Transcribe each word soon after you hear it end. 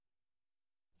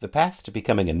The path to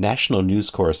becoming a national news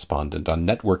correspondent on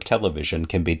network television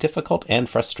can be difficult and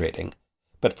frustrating.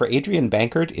 But for Adrienne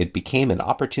Bankert, it became an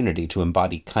opportunity to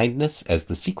embody kindness as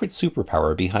the secret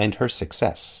superpower behind her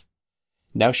success.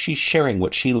 Now she's sharing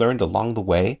what she learned along the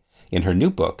way in her new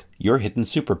book, Your Hidden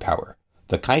Superpower,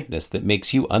 the kindness that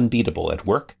makes you unbeatable at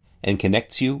work and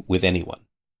connects you with anyone.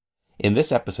 In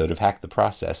this episode of Hack the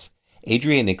Process,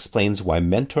 Adrienne explains why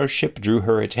mentorship drew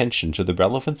her attention to the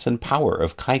relevance and power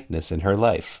of kindness in her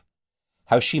life,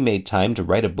 how she made time to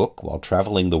write a book while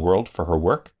traveling the world for her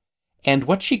work, and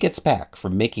what she gets back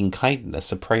from making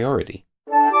kindness a priority.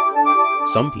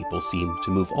 Some people seem to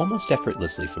move almost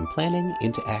effortlessly from planning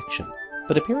into action,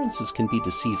 but appearances can be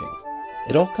deceiving.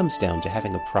 It all comes down to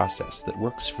having a process that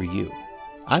works for you.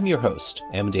 I'm your host,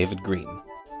 M. David Green.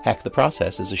 Hack the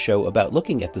Process is a show about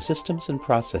looking at the systems and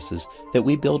processes that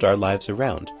we build our lives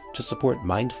around to support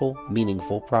mindful,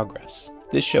 meaningful progress.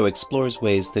 This show explores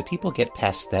ways that people get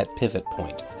past that pivot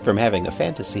point, from having a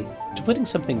fantasy to putting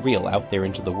something real out there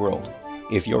into the world.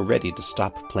 If you're ready to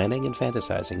stop planning and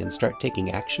fantasizing and start taking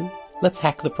action, let's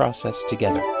hack the process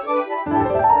together.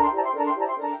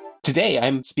 Today,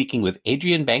 I'm speaking with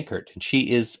Adrienne Bankert, and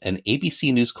she is an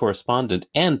ABC News correspondent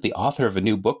and the author of a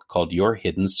new book called Your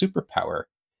Hidden Superpower.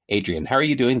 Adrienne, how are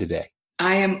you doing today?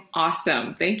 I am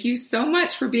awesome. Thank you so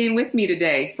much for being with me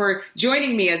today, for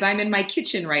joining me as I'm in my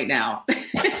kitchen right now.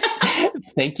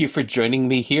 Thank you for joining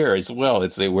me here as well.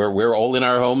 We're all in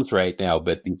our homes right now,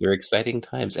 but these are exciting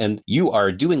times. And you are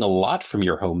doing a lot from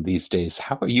your home these days.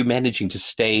 How are you managing to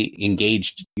stay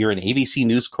engaged? You're an ABC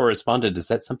News correspondent. Is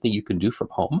that something you can do from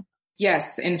home?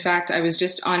 Yes. In fact, I was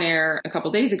just on air a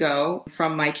couple days ago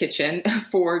from my kitchen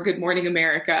for Good Morning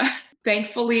America.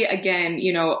 Thankfully, again,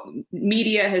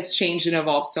 media has changed and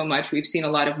evolved so much. We've seen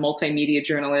a lot of multimedia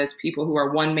journalists, people who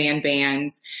are one-man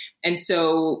bands. And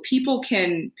so people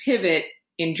can pivot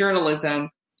in journalism.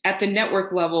 At the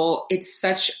network level, it's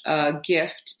such a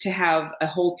gift to have a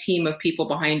whole team of people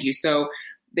behind you. So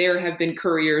there have been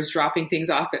couriers dropping things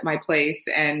off at my place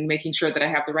and making sure that I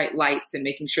have the right lights and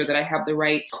making sure that I have the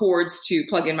right cords to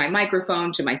plug in my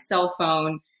microphone to my cell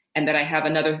phone, and that I have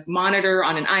another monitor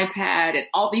on an iPad and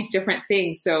all these different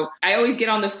things. So I always get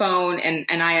on the phone and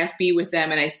IFB with them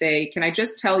and I say, can I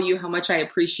just tell you how much I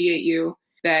appreciate you?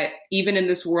 That even in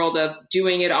this world of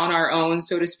doing it on our own,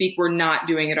 so to speak, we're not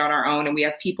doing it on our own. And we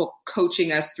have people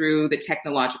coaching us through the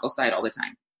technological side all the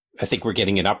time. I think we're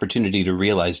getting an opportunity to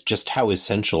realize just how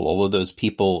essential all of those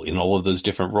people in all of those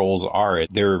different roles are.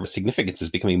 Their significance is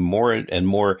becoming more and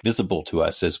more visible to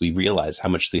us as we realize how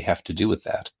much they have to do with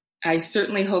that. I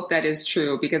certainly hope that is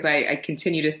true because I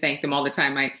continue to thank them all the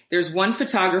time. There's one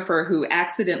photographer who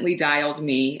accidentally dialed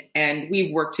me, and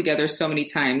we've worked together so many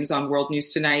times on World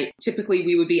News Tonight. Typically,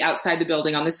 we would be outside the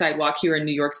building on the sidewalk here in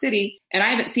New York City, and I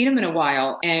haven't seen him in a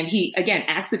while. And he, again,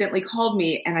 accidentally called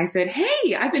me, and I said,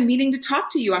 hey, I've been meaning to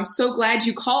talk to you. I'm so glad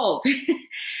you called.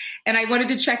 And I wanted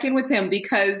to check in with him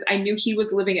because I knew he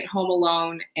was living at home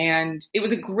alone. And it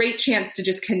was a great chance to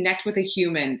just connect with a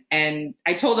human. And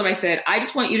I told him, I said, I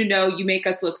just want you to know you make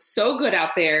us look so good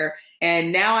out there.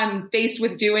 And now I'm faced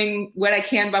with doing what I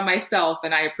can by myself.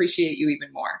 And I appreciate you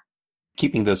even more.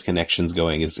 Keeping those connections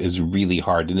going is really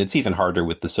hard. And it's even harder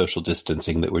with the social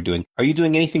distancing that we're doing. Are you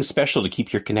doing anything special to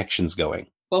keep your connections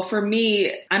going? Well, for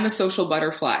me, I'm a social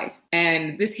butterfly,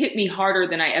 and this hit me harder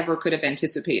than I ever could have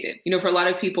anticipated. For a lot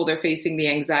of people, they're facing the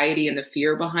anxiety and the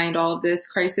fear behind all of this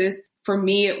crisis. For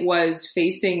me, it was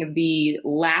facing the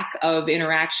lack of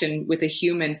interaction with a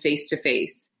human face to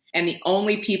face. And the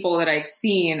only people that I've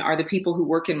seen are the people who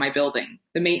work in my building,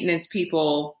 the maintenance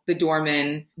people, the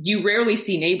doormen. You rarely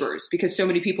see neighbors because so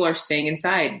many people are staying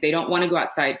inside. They don't want to go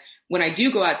outside. When I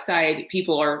do go outside,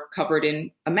 people are covered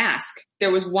in a mask.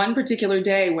 There was one particular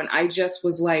day when I just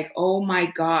was like, oh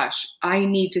my gosh, I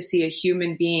need to see a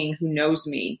human being who knows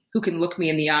me, who can look me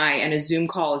in the eye, and a Zoom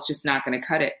call is just not going to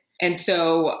cut it. And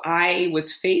so I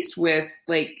was faced with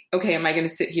okay, am I going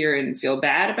to sit here and feel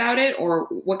bad about it, or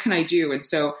what can I do? And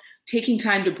so taking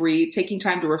time to breathe, taking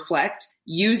time to reflect,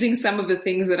 using some of the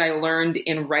things that I learned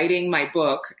in writing my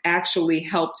book actually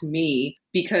helped me,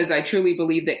 because I truly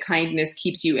believe that kindness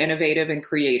keeps you innovative and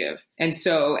creative. And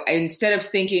so instead of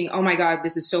thinking, oh my God,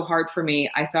 this is so hard for me,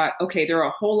 I thought, okay, there are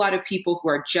a whole lot of people who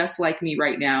are just like me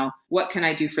right now. What can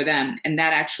I do for them? And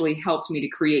that actually helped me to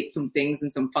create some things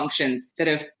and some functions that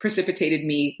have precipitated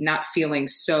me not feeling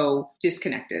so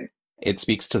disconnected. It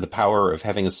speaks to the power of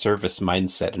having a service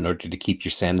mindset in order to keep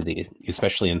your sanity,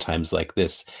 especially in times like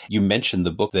this. You mentioned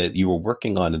the book that you were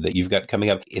working on and that you've got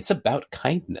coming up. It's about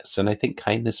kindness. And I think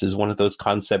kindness is one of those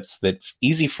concepts that's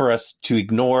easy for us to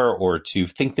ignore or to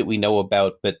think that we know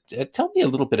about. But tell me a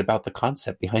little bit about the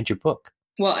concept behind your book.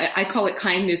 Well, I call it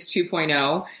kindness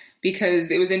 2.0 because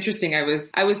it was interesting. I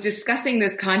was discussing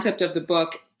this concept of the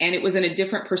book, and it was in a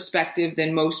different perspective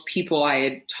than most people I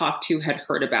had talked to had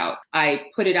heard about. I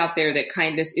put it out there that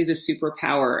kindness is a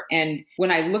superpower. And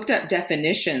when I looked up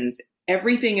definitions,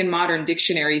 everything in modern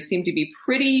dictionaries seemed to be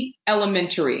pretty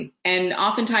elementary. And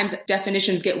oftentimes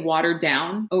definitions get watered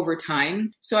down over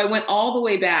time. So I went all the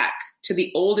way back to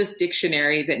the oldest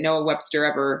dictionary that Noah Webster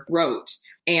ever wrote.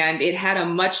 And it had a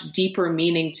much deeper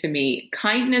meaning to me.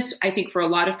 Kindness, I think for a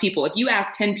lot of people, if you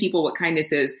ask 10 people what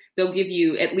kindness is, they'll give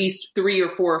you at least 3 or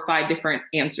 4 or 5 different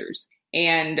answers.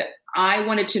 And I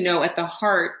wanted to know at the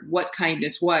heart what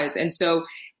kindness was. And so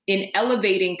in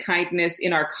elevating kindness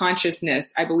in our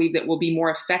consciousness, I believe that we'll be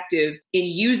more effective in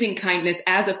using kindness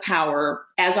as a power,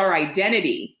 as our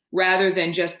identity, rather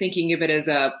than just thinking of it as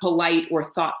a polite or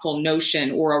thoughtful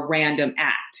notion or a random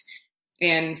act.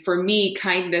 And for me,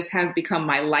 kindness has become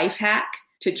my life hack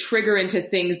to trigger into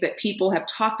things that people have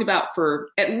talked about for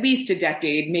at least a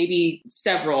decade, maybe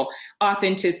several.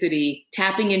 Authenticity,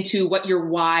 tapping into what your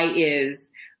why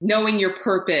is, knowing your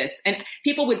purpose. And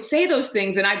people would say those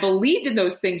things, and I believed in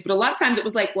those things, but a lot of times it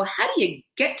was like, well, how do you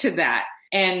get to that?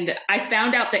 And I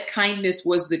found out that kindness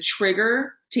was the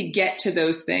trigger to get to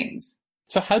those things.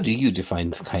 So how do you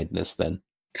define kindness then?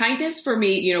 Kindness for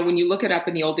me, when you look it up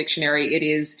in the old dictionary, it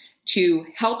is to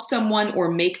help someone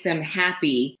or make them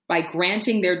happy by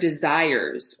granting their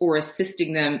desires or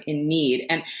assisting them in need.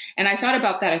 And I thought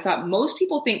about that. I thought most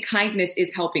people think kindness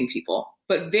is helping people,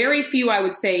 but very few, I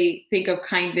would say, think of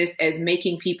kindness as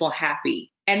making people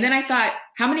happy. And then I thought,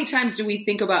 how many times do we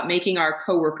think about making our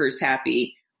coworkers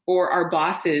happy or our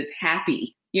bosses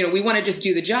happy? We want to just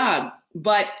do the job,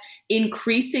 but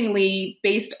increasingly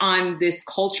based on this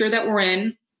culture that we're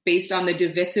in, based on the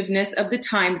divisiveness of the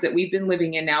times that we've been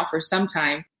living in now for some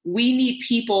time, we need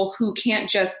people who can't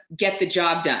just get the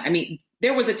job done. I mean,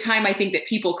 there was a time I think that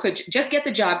people could just get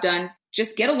the job done,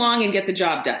 just get along and get the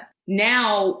job done.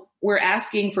 Now we're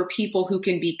asking for people who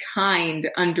can be kind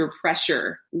under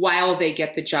pressure while they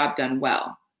get the job done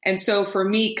well. And so for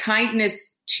me,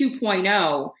 kindness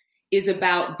 2.0 is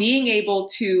about being able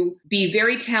to be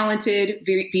very talented,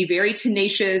 be very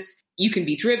tenacious. You can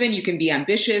be driven, you can be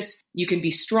ambitious, you can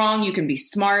be strong, you can be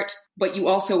smart, but you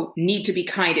also need to be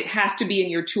kind. It has to be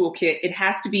in your toolkit. It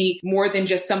has to be more than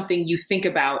just something you think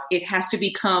about. It has to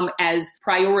become as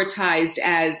prioritized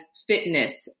as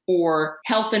fitness or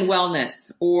health and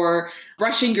wellness or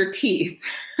brushing your teeth.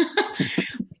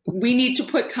 We need to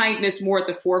put kindness more at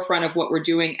the forefront of what we're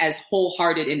doing as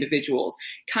wholehearted individuals.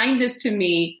 Kindness to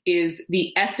me is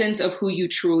the essence of who you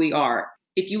truly are.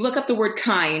 If you look up the word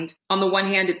kind, on the one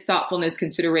hand, it's thoughtfulness,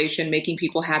 consideration, making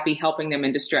people happy, helping them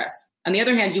in distress. On the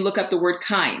other hand, you look up the word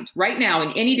kind right now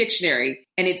in any dictionary,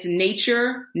 and it's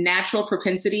nature, natural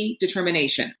propensity,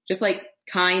 determination. Just like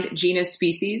kind, genus,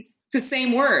 species. It's the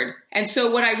same word. And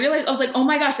so what I realized, I was like, oh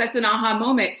my gosh, that's an aha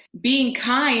moment. Being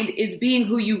kind is being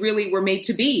who you really were made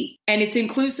to be. And it's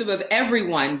inclusive of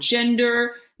everyone,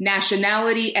 gender,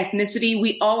 nationality, ethnicity.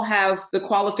 We all have the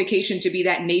qualification to be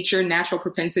that nature, natural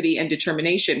propensity, and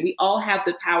determination. We all have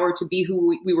the power to be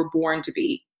who we were born to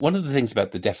be. One of the things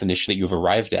about the definition that you've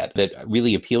arrived at that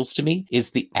really appeals to me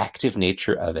is the active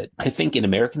nature of it. I think in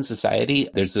American society,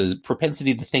 there's a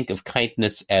propensity to think of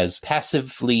kindness as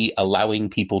passively allowing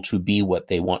people to be what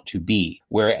they want to be,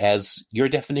 whereas your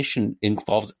definition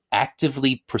involves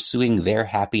actively pursuing their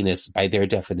happiness by their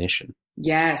definition.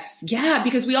 Yes. Yeah,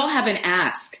 because we all have an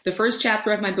ask. The first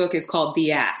chapter of my book is called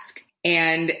The Ask.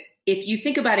 And if you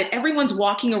think about it, everyone's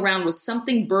walking around with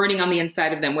something burning on the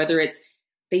inside of them, whether it's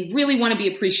they really want to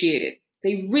be appreciated.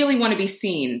 They really want to be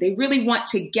seen. They really want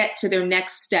to get to their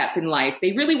next step in life.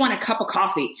 They really want a cup of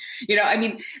coffee.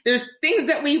 There's things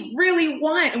that we really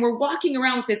want, and we're walking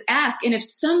around with this ask. And if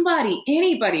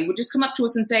anybody would just come up to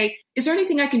us and say, is there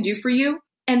anything I can do for you?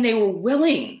 And they were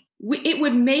willing, it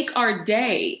would make our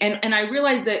day. And I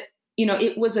realized that,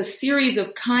 it was a series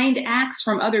of kind acts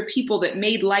from other people that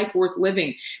made life worth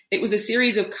living. It was a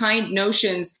series of kind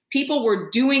notions. People were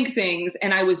doing things,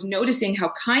 and I was noticing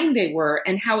how kind they were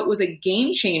and how it was a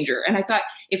game changer. And I thought,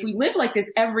 if we live like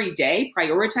this every day,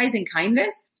 prioritizing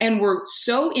kindness, and we're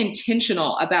so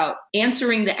intentional about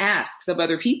answering the asks of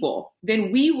other people,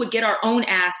 then we would get our own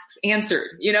asks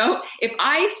answered. If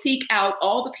I seek out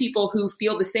all the people who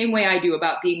feel the same way I do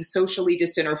about being socially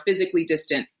distant or physically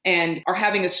distant and are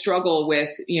having a struggle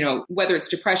with, whether it's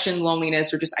depression,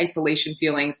 loneliness, or just isolation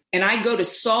feelings, and I go to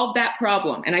solve that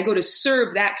problem and I go to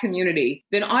serve that community,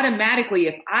 then automatically,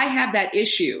 if I have that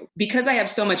issue, because I have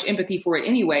so much empathy for it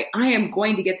anyway, I am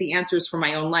going to get the answers for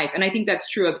my own life. And I think that's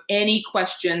true of any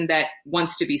question that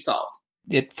wants to be solved.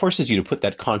 It forces you to put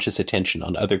that conscious attention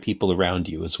on other people around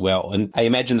you as well. And I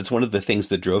imagine that's one of the things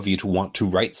that drove you to want to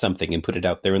write something and put it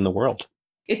out there in the world.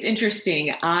 It's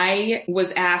interesting. I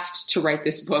was asked to write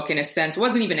this book in a sense. I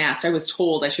wasn't even asked. I was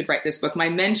told I should write this book. My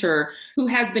mentor, who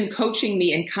has been coaching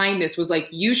me in kindness, was like,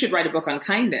 you should write a book on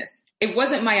kindness. It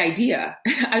wasn't my idea.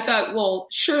 I thought, well,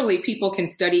 surely people can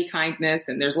study kindness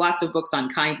and there's lots of books on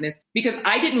kindness, because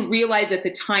I didn't realize at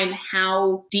the time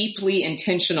how deeply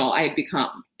intentional I had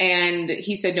become. And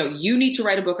he said, no, you need to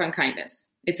write a book on kindness.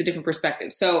 It's a different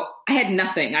perspective. So I had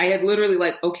nothing. I had literally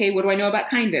like, okay, what do I know about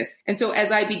kindness? And so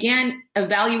as I began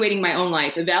evaluating my own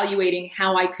life, evaluating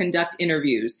how I conduct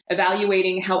interviews,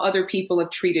 evaluating how other people have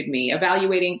treated me,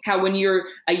 evaluating how when you're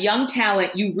a young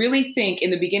talent, you really think in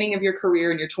the beginning of your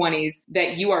career in your 20s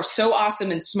that you are so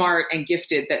awesome and smart and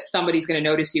gifted that somebody's going to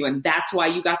notice you. And that's why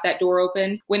you got that door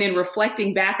open. When in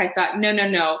reflecting back, I thought,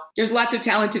 no. There's lots of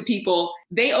talented people.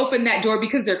 They opened that door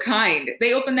because they're kind.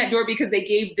 They opened that door because they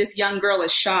gave this young girl a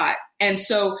shot. And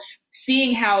so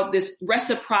seeing how this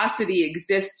reciprocity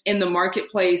exists in the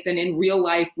marketplace and in real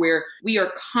life, where we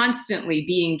are constantly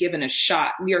being given a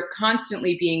shot, we are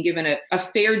constantly being given a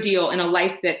fair deal in a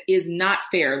life that is not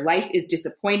fair. Life is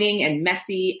disappointing and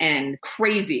messy and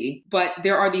crazy, but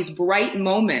there are these bright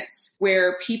moments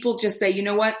where people just say, you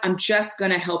know what, I'm just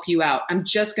going to help you out. I'm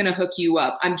just going to hook you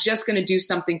up. I'm just going to do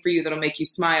something for you that'll make you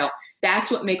smile.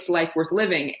 That's what makes life worth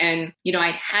living. And,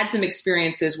 I had some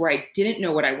experiences where I didn't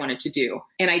know what I wanted to do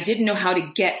and I didn't know how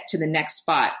to get to the next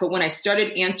spot. But when I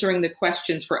started answering the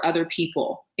questions for other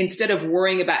people, instead of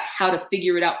worrying about how to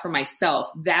figure it out for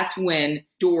myself, that's when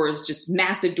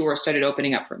massive doors started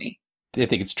opening up for me. I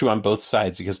think it's true on both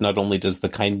sides, because not only does the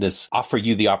kindness offer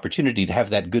you the opportunity to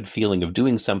have that good feeling of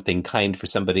doing something kind for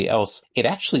somebody else, it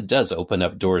actually does open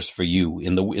up doors for you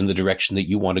in the direction that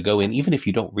you want to go in, even if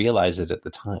you don't realize it at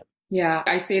the time. Yeah,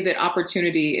 I say that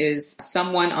opportunity is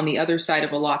someone on the other side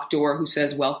of a locked door who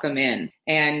says, welcome in.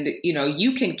 And,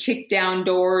 you can kick down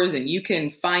doors and you can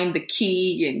find the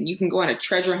key and you can go on a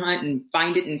treasure hunt and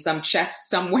find it in some chest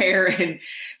somewhere and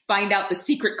find out the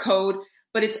secret code.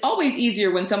 But it's always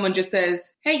easier when someone just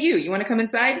says, hey, you want to come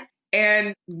inside?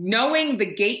 And knowing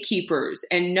the gatekeepers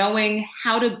and knowing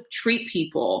how to treat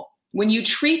people. When you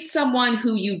treat someone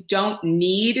who you don't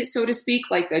need, so to speak,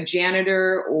 like a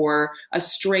janitor or a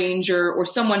stranger or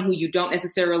someone who you don't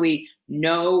necessarily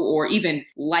know or even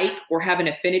like or have an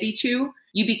affinity to,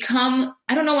 you become,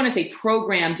 I don't want to say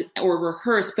programmed or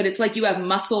rehearsed, but it's like you have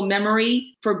muscle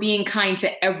memory for being kind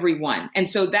to everyone. And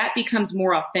so that becomes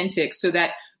more authentic, so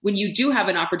that when you do have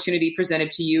an opportunity presented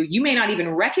to you, you may not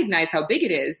even recognize how big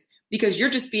it is, because you're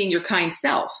just being your kind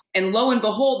self. And lo and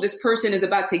behold, this person is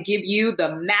about to give you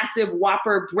the massive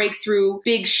whopper breakthrough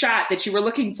big shot that you were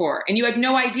looking for. And you had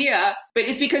no idea, but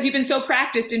it's because you've been so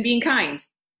practiced in being kind.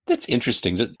 That's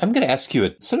interesting. I'm going to ask you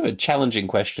a sort of a challenging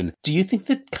question. Do you think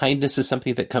that kindness is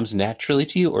something that comes naturally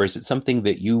to you, or is it something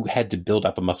that you had to build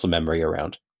up a muscle memory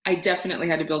around? I definitely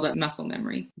had to build up muscle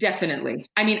memory. Definitely.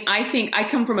 I mean, I think I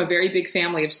come from a very big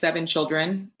family of 7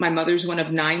 children. My mother's one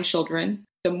of 9 children.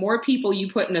 The more people you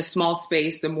put in a small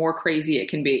space, the more crazy it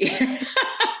can be.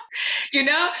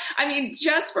 I mean,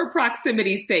 just for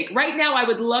proximity's sake. Right now, I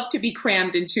would love to be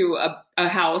crammed into a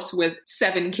house with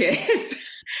 7 kids.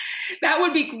 That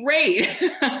would be great.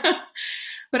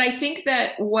 But I think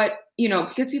that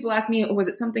because people ask me, was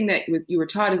it something that you were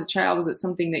taught as a child? Was it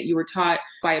something that you were taught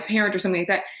by a parent or something like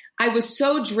that? I was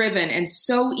so driven and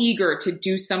so eager to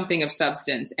do something of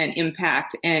substance and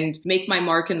impact and make my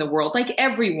mark in the world, like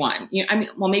everyone.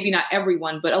 Maybe not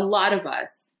everyone, but a lot of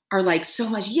us are like so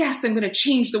much, yes, I'm going to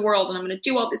change the world and I'm going to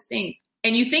do all these things.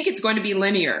 And you think it's going to be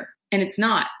linear, and it's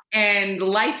not. And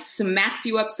life smacks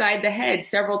you upside the head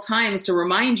several times to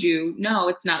remind you, no,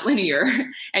 it's not linear.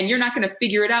 And you're not going to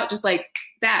figure it out just like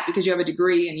that because you have a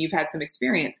degree and you've had some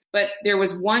experience. But there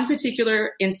was one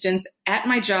particular instance at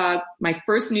my job, my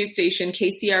first news station,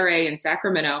 KCRA in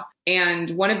Sacramento,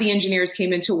 and one of the engineers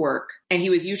came into work, and he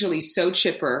was usually so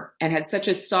chipper and had such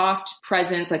a soft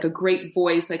presence, like a great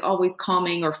voice, like always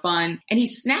calming or fun. And he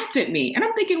snapped at me. And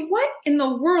I'm thinking, what in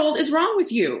the world is wrong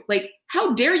with you? Like,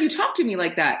 how dare you talk to me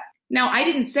like that? Now, I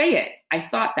didn't say it. I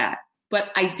thought that. But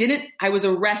I didn't. I was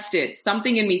arrested.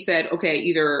 Something in me said, okay,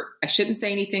 either I shouldn't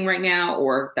say anything right now,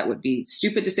 or that would be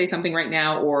stupid to say something right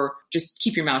now, or just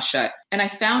keep your mouth shut. And I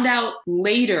found out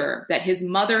later that his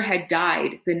mother had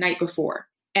died the night before.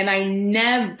 And I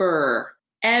never,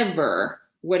 ever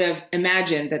would have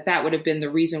imagined that that would have been the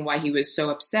reason why he was so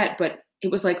upset. But it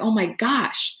was like, oh my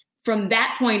gosh, from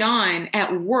that point on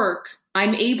at work,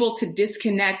 I'm able to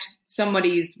disconnect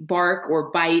somebody's bark or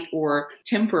bite or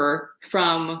temper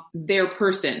from their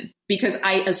person. Because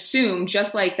I assumed,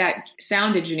 just like that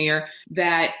sound engineer,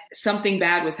 that something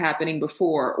bad was happening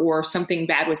before, or something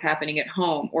bad was happening at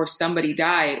home, or somebody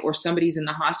died, or somebody's in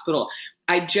the hospital.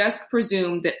 I just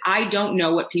presume that I don't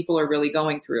know what people are really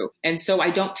going through. And so I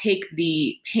don't take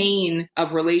the pain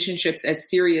of relationships as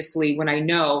seriously when I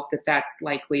know that that's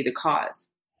likely the cause.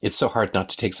 It's so hard not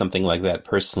to take something like that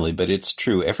personally, but it's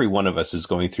true. Every one of us is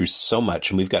going through so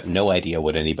much, and we've got no idea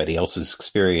what anybody else is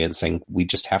experiencing. We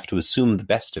just have to assume the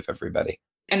best of everybody.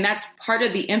 And that's part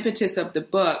of the impetus of the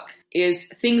book, is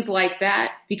things like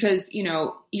that, because, you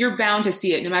know, you're bound to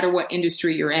see it no matter what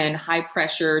industry you're in, high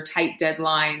pressure, tight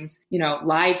deadlines, you know,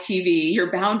 live TV,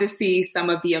 you're bound to see some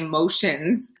of the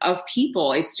emotions of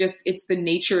people. It's the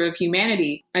nature of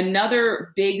humanity.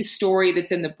 Another big story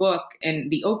that's in the book,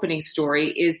 and the opening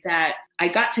story, is that I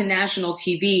got to national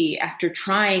TV after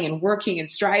trying and working and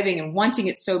striving and wanting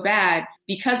it so bad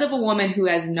because of a woman who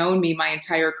has known me my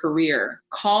entire career,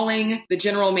 calling the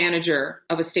general manager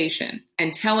of a station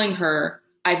and telling her,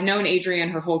 I've known Adrienne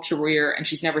her whole career and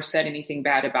she's never said anything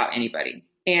bad about anybody.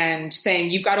 And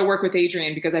saying, you've got to work with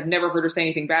Adrienne because I've never heard her say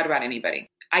anything bad about anybody.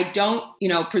 I don't,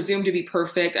 presume to be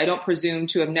perfect. I don't presume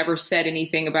to have never said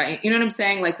anything about, you know what I'm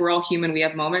saying? Like, we're all human. We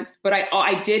have moments. But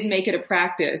I did make it a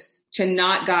practice to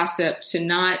not gossip, to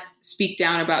not speak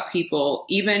down about people,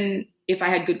 even if I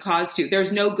had good cause to.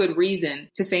 There's no good reason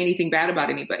to say anything bad about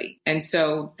anybody. And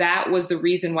so that was the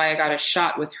reason why I got a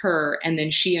shot with her. And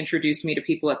then she introduced me to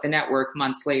people at the network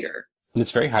months later.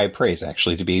 It's very high praise,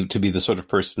 actually, to be the sort of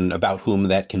person about whom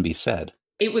that can be said.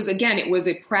 It was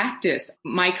a practice.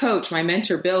 My coach, my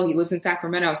mentor, Bill, he lives in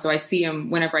Sacramento, so I see him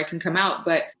whenever I can come out,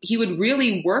 but he would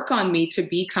really work on me to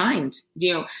be kind.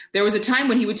 There was a time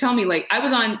when he would tell me, like, I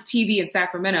was on TV in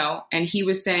Sacramento and he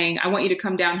was saying, I want you to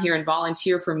come down here and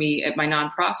volunteer for me at my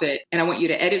nonprofit. And I want you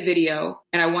to edit video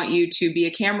and I want you to be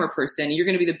a camera person. You're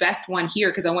going to be the best one here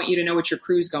because I want you to know what your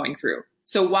crew's going through.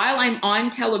 So while I'm on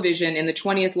television in the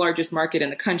 20th largest market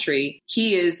in the country,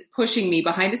 he is pushing me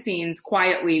behind the scenes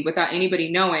quietly without anybody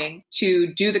knowing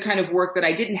to do the kind of work that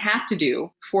I didn't have to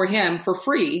do for him for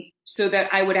free so that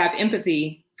I would have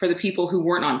empathy for the people who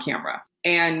weren't on camera.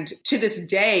 And to this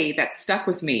day, that stuck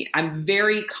with me. I'm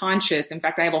very conscious. In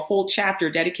fact, I have a whole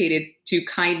chapter dedicated to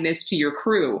kindness to your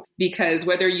crew, because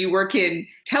whether you work in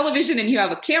television and you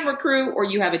have a camera crew or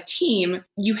you have a team,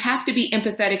 you have to be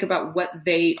empathetic about what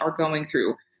they are going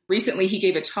through. Recently, he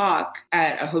gave a talk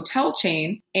at a hotel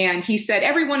chain and he said,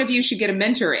 every one of you should get a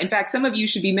mentor. In fact, some of you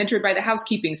should be mentored by the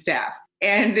housekeeping staff.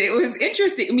 And it was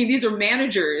interesting. I mean, these are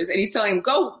managers and he's telling them,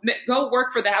 go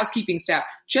work for the housekeeping staff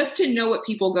just to know what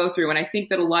people go through. And I think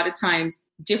that a lot of times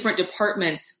different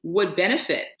departments would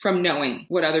benefit from knowing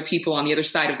what other people on the other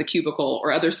side of the cubicle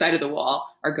or other side of the wall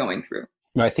are going through.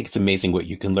 I think it's amazing what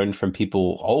you can learn from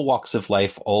people, all walks of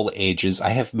life, all ages. I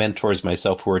have mentors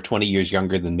myself who are 20 years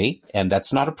younger than me, and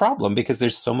that's not a problem because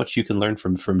there's so much you can learn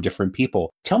from different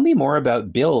people. Tell me more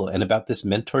about Bill and about this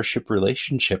mentorship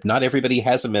relationship. Not everybody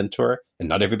has a mentor, and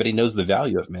not everybody knows the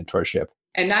value of mentorship.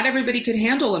 And not everybody could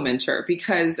handle a mentor,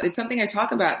 because it's something I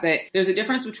talk about, that there's a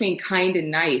difference between kind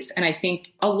and nice. And I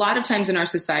think a lot of times in our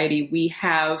society, we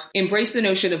have embraced the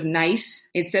notion of nice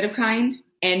instead of kind.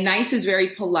 And nice is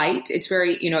very polite. It's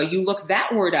very, you look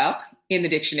that word up in the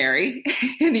dictionary,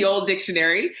 in the old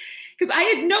dictionary, because I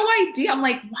had no idea. I'm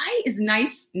like, why is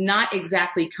nice not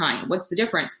exactly kind? What's the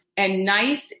difference? And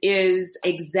nice is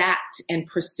exact and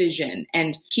precision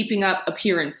and keeping up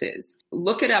appearances.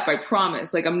 Look it up, I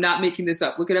promise. Like, I'm not making this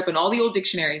up. Look it up in all the old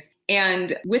dictionaries.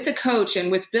 And with the coach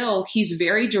and with Bill, he's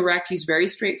very direct. He's very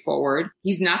straightforward.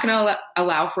 He's not going to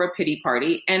allow for a pity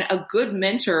party. And a good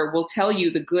mentor will tell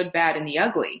you the good, bad, and the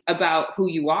ugly about who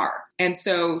you are. And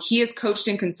so he has coached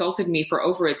and consulted me for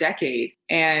over a decade.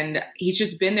 And he's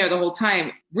just been there the whole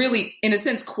time, really, in a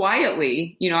sense,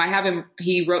 quietly. I have him,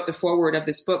 he wrote the foreword of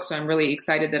this book. So I'm really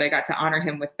excited that I got to honor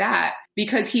him with that,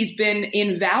 because he's been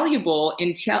invaluable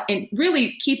in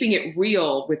really keeping it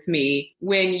real with me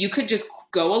when you could just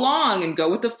go along and go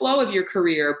with the flow of your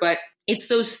career. But it's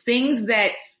those things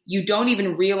that you don't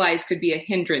even realize could be a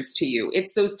hindrance to you.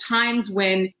 It's those times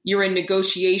when you're in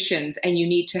negotiations and you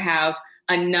need to have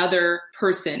another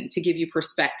person to give you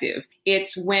perspective.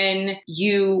 It's when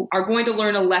you are going to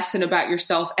learn a lesson about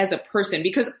yourself as a person,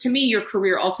 because to me, your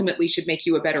career ultimately should make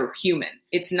you a better human.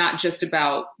 It's not just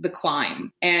about the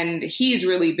climb. And he's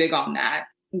really big on that.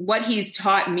 What he's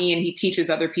taught me, and he teaches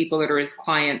other people that are his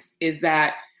clients, is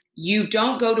that you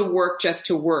don't go to work just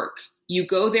to work. You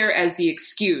go there as the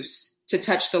excuse to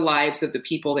touch the lives of the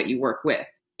people that you work with.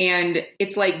 And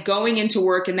it's like going into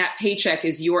work and that paycheck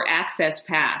is your access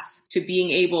pass to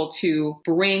being able to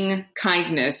bring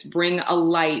kindness, bring a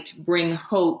light, bring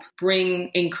hope, bring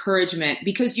encouragement,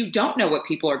 because you don't know what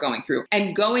people are going through.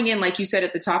 And going in, like you said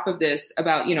at the top of this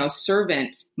about,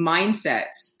 servant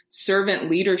mindsets, servant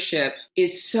leadership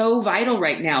is so vital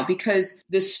right now, because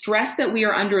the stress that we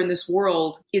are under in this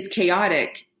world is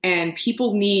chaotic. And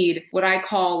people need what I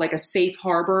call like a safe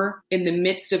harbor in the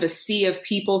midst of a sea of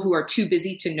people who are too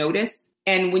busy to notice.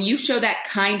 And when you show that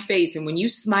kind face and when you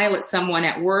smile at someone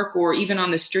at work or even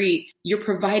on the street, you're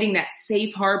providing that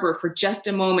safe harbor for just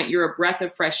a moment. You're a breath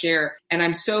of fresh air. And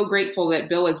I'm so grateful that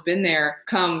Bill has been there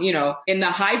come, in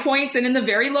the high points and in the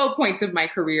very low points of my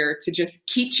career to just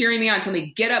keep cheering me on, telling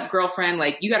me, get up, girlfriend.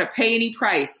 Like, you got to pay any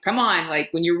price. Come on. Like,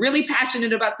 when you're really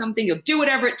passionate about something, you'll do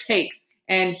whatever it takes.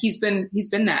 And he's been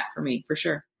that for me, for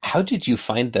sure. How did you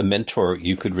find the mentor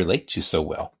you could relate to so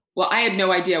well? Well, I had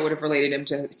no idea I would have related him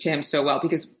to him so well,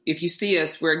 because if you see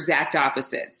us, we're exact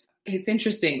opposites. It's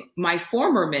interesting. My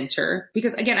former mentor,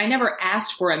 because again, I never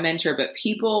asked for a mentor, but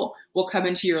people will come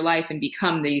into your life and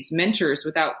become these mentors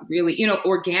without really,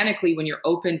 organically, when you're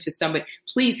open to somebody,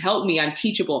 please help me, I'm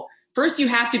teachable. First, you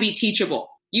have to be teachable.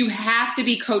 You have to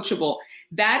be coachable.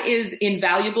 That is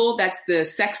invaluable. That's the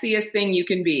sexiest thing you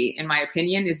can be, in my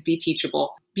opinion, is be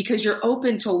teachable, because you're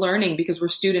open to learning, because we're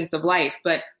students of life.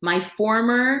 But my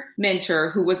former mentor,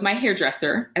 who was my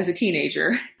hairdresser as a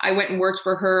teenager, I went and worked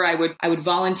for her. I would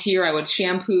volunteer. I would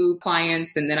shampoo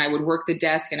clients, and then I would work the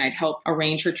desk, and I'd help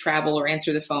arrange her travel or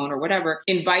answer the phone or whatever,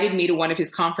 invited me to one of his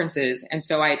conferences. And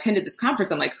so I attended this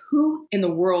conference. I'm like, who in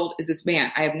the world is this man?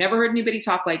 I have never heard anybody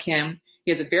talk like him.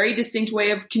 He has a very distinct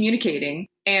way of communicating.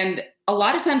 And a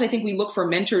lot of times I think we look for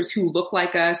mentors who look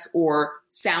like us or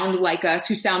sound like us,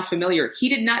 who sound familiar. He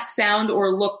did not sound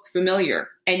or look familiar.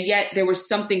 And yet there was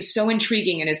something so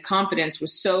intriguing, and his confidence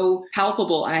was so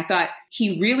palpable. And I thought,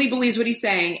 he really believes what he's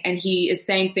saying. And he is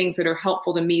saying things that are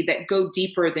helpful to me that go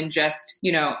deeper than just,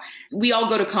 we all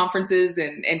go to conferences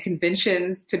and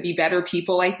conventions to be better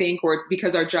people, I think, or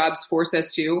because our jobs force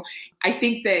us to. I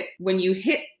think that when you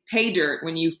hit pay dirt,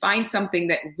 when you find something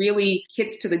that really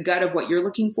hits to the gut of what you're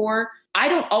looking for, I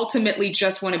don't ultimately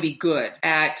just want to be good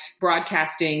at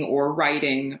broadcasting or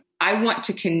writing. I want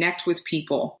to connect with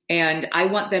people, and I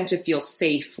want them to feel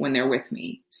safe when they're with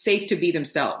me, safe to be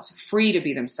themselves, free to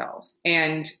be themselves.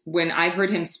 And when I heard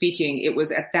him speaking, it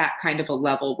was at that kind of a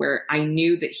level where I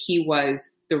knew that he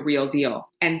was the real deal.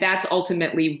 And that's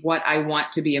ultimately what I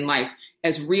want to be in life.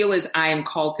 As real as I am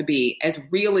called to be, as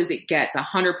real as it gets,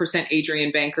 100%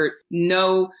 Adrienne Bankert,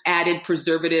 no added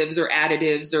preservatives or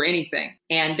additives or anything.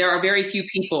 And there are very few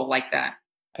people like that.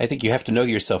 I think you have to know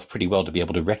yourself pretty well to be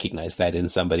able to recognize that in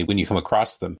somebody when you come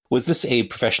across them. Was this a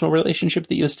professional relationship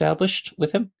that you established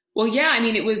with him? Well, yeah, I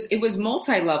mean, it was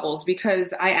multi-levels,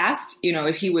 because I asked,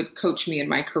 if he would coach me in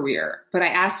my career, but I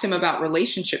asked him about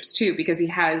relationships too, because he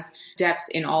has depth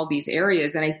in all these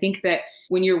areas. And I think that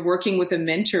when you're working with a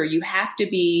mentor, you have to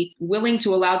be willing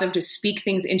to allow them to speak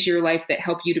things into your life that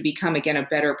help you to become, again, a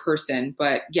better person.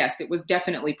 But yes, it was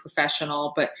definitely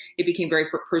professional, but it became very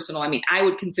personal. I mean, I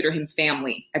would consider him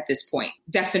family at this point,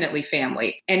 definitely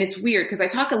family. And it's weird because I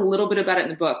talk a little bit about it in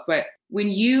the book, but when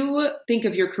you think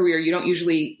of your career, you don't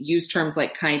usually use terms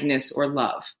like kindness or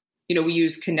love. We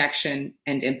use connection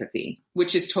and empathy,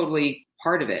 which is totally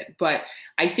part of it. But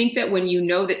I think that when you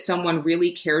know that someone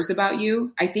really cares about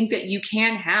you, I think that you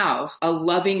can have a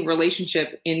loving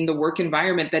relationship in the work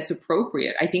environment that's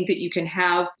appropriate. I think that you can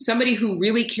have somebody who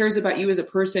really cares about you as a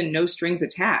person, no strings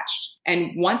attached,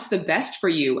 and wants the best for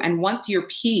you and wants your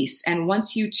peace and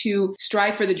wants you to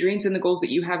strive for the dreams and the goals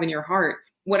that you have in your heart.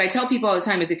 What I tell people all the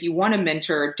time is, if you want a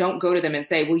mentor, don't go to them and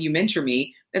say, will you mentor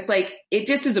me? It's like, it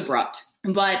just is abrupt.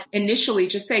 But initially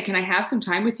just say, can I have some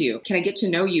time with you? Can I get to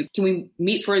know you? Can we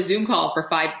meet for a Zoom call for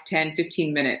 5, 10,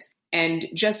 15 minutes? And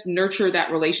just nurture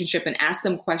that relationship and ask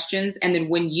them questions. And then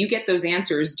when you get those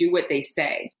answers, do what they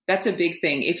say. That's a big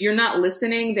thing. If you're not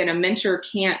listening, then a mentor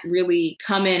can't really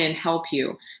come in and help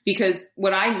you. Because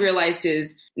what I realized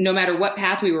is, no matter what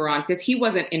path we were on, because he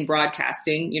wasn't in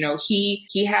broadcasting,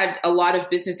 he had a lot of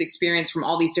business experience from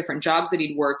all these different jobs that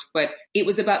he'd worked, but it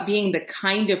was about being the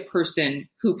kind of person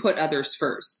who put others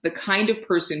first, the kind of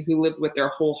person who lived with their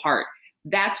whole heart.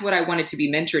 That's what I wanted to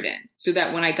be mentored in, so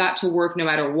that when I got to work, no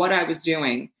matter what I was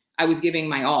doing, I was giving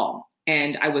my all,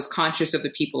 and I was conscious of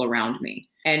the people around me.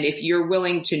 And if you're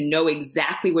willing to know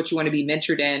exactly what you want to be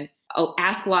mentored in, I'll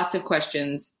ask lots of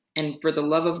questions. And for the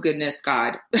love of goodness,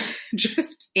 God,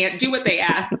 just do what they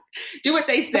ask, do what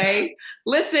they say,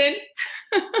 listen,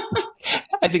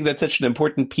 I think that's such an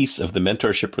important piece of the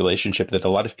mentorship relationship that a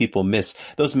lot of people miss.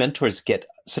 Those mentors get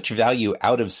such value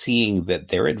out of seeing that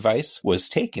their advice was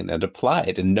taken and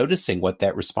applied and noticing what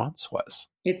that response was.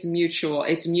 It's mutual.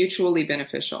 It's mutually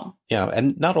beneficial. Yeah.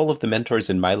 And not all of the mentors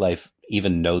in my life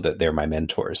even know that they're my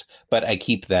mentors, but I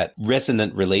keep that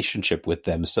resonant relationship with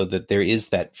them so that there is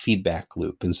that feedback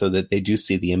loop and so that they do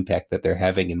see the impact that they're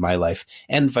having in my life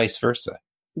and vice versa.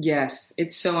 Yes,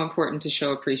 it's so important to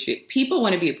show appreciate. People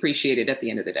want to be appreciated at the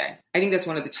end of the day. I think that's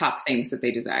one of the top things that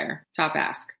they desire. Top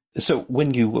ask. So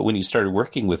when you started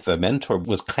working with a mentor,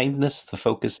 was kindness the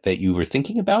focus that you were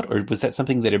thinking about, or was that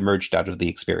something that emerged out of the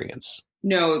experience?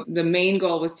 No, the main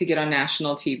goal was to get on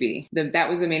national TV. That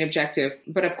was the main objective.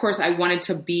 But of course, I wanted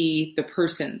to be the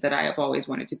person that I have always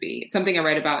wanted to be. It's something I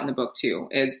write about in the book, too,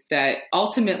 is that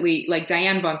ultimately, like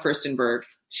Diane von Furstenberg,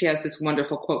 she has this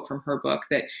wonderful quote from her book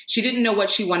that she didn't know what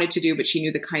she wanted to do, but she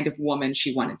knew the kind of woman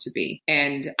she wanted to be.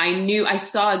 And I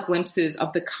saw glimpses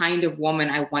of the kind of woman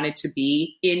I wanted to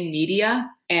be in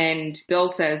media. And Bill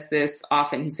says this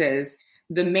often. He says,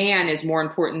 the man is more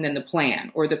important than the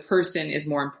plan, or the person is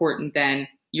more important than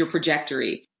your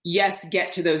trajectory. Yes,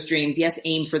 get to those dreams. Yes,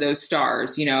 aim for those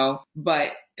stars, but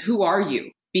who are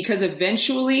you? Because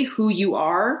eventually who you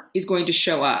are is going to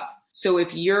show up. So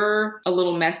if you're a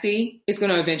little messy, it's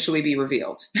going to eventually be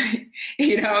revealed.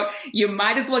 You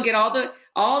might as well get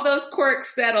all those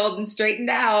quirks settled and straightened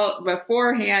out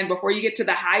beforehand before you get to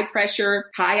the high pressure,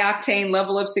 high octane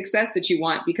level of success that you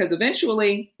want, because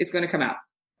eventually it's going to come out.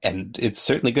 And it's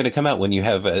certainly going to come out when you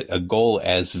have a goal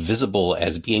as visible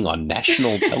as being on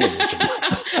national television.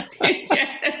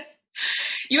 Yes.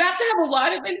 You have to have a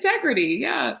lot of integrity.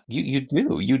 Yeah. You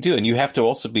do. And you have to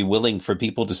also be willing for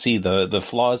people to see the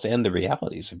flaws and the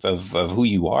realities of who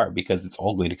you are, because it's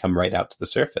all going to come right out to the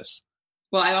surface.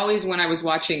 Well, when I was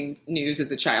watching news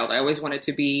as a child, I always wanted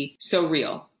to be so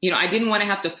real. I didn't want to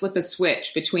have to flip a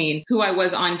switch between who I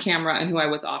was on camera and who I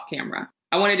was off camera.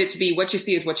 I wanted it to be what you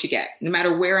see is what you get, no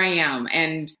matter where I am.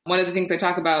 And one of the things I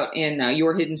talk about in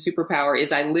Your Hidden Superpower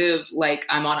is I live like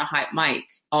I'm on a hot mic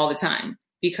all the time,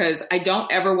 because I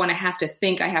don't ever want to have to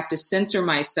think I have to censor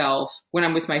myself when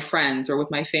I'm with my friends or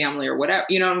with my family or whatever.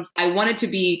 I want it to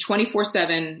be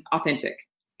 24/7 authentic.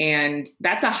 And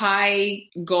that's a high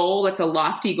goal. That's a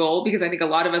lofty goal, because I think a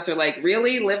lot of us are like,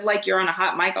 really live like you're on a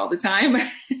hot mic all the time.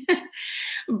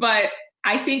 But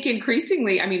I think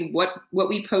increasingly, what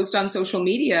we post on social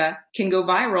media can go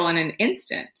viral in an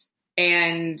instant.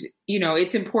 And,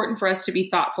 it's important for us to be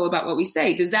thoughtful about what we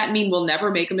say. Does that mean we'll never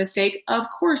make a mistake? Of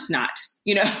course not,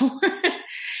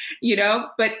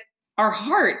 but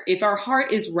if our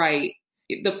heart is right,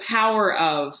 the power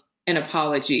of an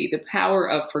apology, the power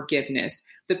of forgiveness,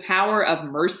 the power of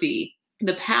mercy,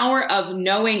 the power of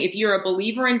knowing if you're a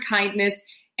believer in kindness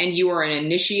and you are an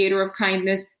initiator of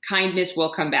kindness, kindness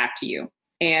will come back to you.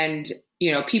 And,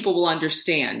 people will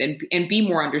understand and be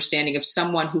more understanding of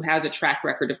someone who has a track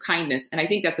record of kindness. And I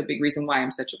think that's a big reason why I'm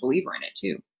such a believer in it,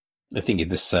 too. I think in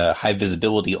this high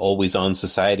visibility, always on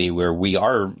society where we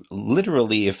are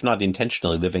literally, if not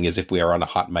intentionally, living as if we are on a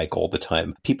hot mic all the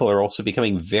time, people are also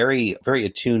becoming very, very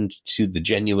attuned to the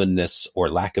genuineness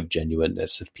or lack of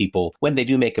genuineness of people when they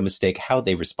do make a mistake, how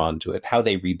they respond to it, how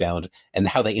they rebound, and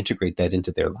how they integrate that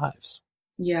into their lives.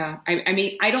 Yeah.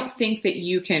 I don't think that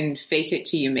you can fake it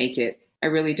till you make it. I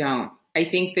really don't. I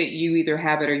think that you either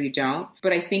have it or you don't.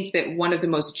 But I think that one of the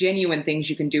most genuine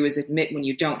things you can do is admit when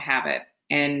you don't have it.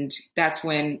 And that's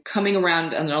when coming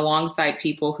around and alongside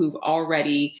people who've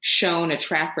already shown a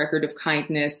track record of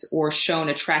kindness or shown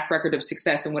a track record of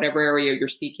success in whatever area you're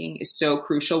seeking is so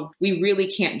crucial. We really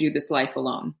can't do this life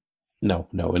alone. No.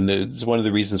 And it's one of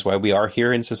the reasons why we are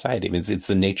here in society. It's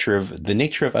the nature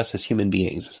of us as human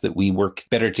beings is that we work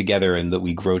better together and that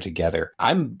we grow together.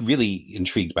 I'm really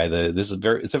intrigued by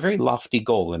it's a very lofty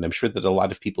goal. And I'm sure that a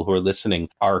lot of people who are listening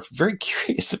are very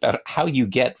curious about how you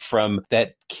get from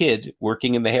that kid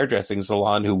working in the hairdressing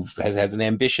salon who has an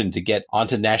ambition to get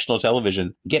onto national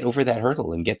television, get over that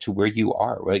hurdle and get to where you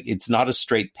are. It's not a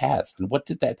straight path. And what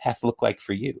did that path look like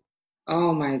for you?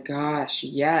 Oh my gosh,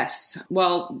 yes.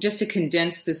 Well, just to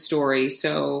condense the story.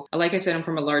 So like I said, I'm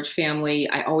from a large family.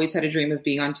 I always had a dream of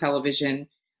being on television.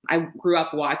 I grew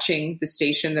up watching the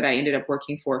station that I ended up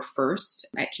working for first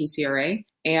at KCRA.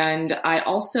 And I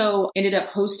also ended up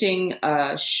hosting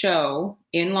a show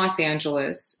in Los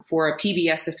Angeles for a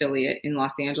PBS affiliate in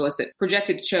Los Angeles that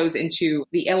projected shows into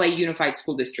the LA Unified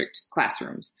School District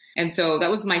classrooms. And so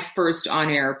that was my first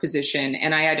on-air position.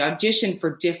 And I had auditioned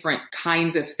for different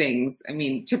kinds of things.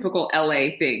 Typical LA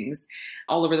things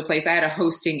all over the place. I had a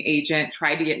hosting agent,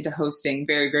 tried to get into hosting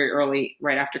very, very early,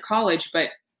 right after college. But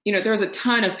there's a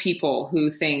ton of people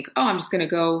who think, oh, I'm just going to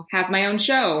go have my own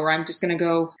show, or I'm just going to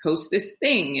go host this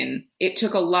thing. And it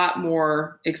took a lot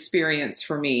more experience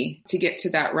for me to get to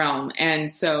that realm.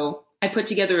 And so I put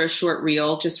together a short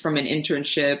reel just from an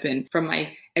internship and from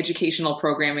my educational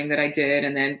programming that I did.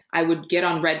 And then I would get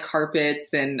on red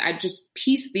carpets and I'd just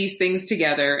piece these things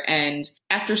together. And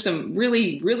after some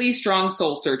really, really strong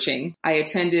soul searching, I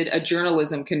attended a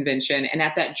journalism convention. And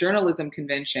at that journalism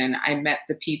convention, I met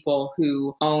the people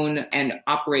who own and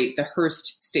operate the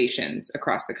Hearst stations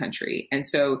across the country. And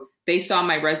so they saw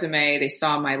my resume, they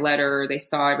saw my letter, they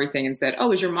saw everything and said,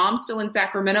 oh, is your mom still in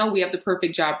Sacramento? We have the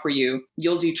perfect job for you.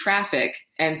 You'll do traffic.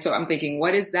 And so I'm thinking,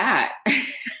 what is that?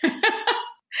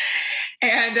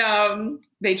 And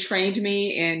they trained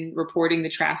me in reporting the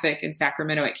traffic in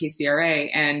Sacramento at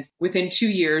KCRA. And within 2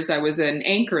 years, I was an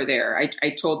anchor there. I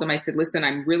told them, I said, listen,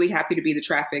 I'm really happy to be the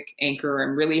traffic anchor.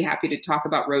 I'm really happy to talk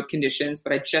about road conditions,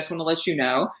 but I just want to let you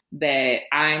know that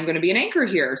I'm going to be an anchor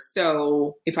here.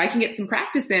 So if I can get some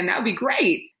practice in, that would be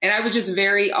great. And I was just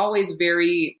always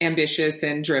very ambitious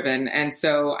and driven. And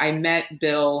so I met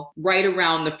Bill right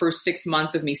around the first 6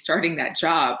 months of me starting that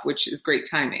job, which is great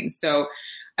timing. So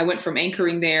I went from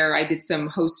anchoring there. I did some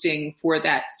hosting for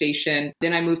that station.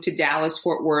 Then I moved to Dallas,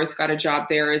 Fort Worth, got a job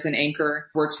there as an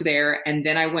anchor, worked there. And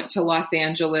then I went to Los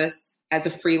Angeles as a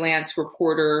freelance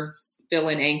reporter,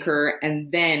 fill-in anchor.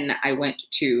 And then I went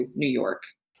to New York.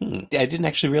 I didn't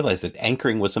actually realize that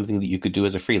anchoring was something that you could do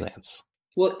as a freelance.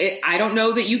 Well, I don't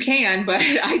know that you can, but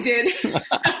I did.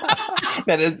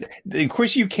 That is, of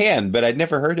course you can, but I'd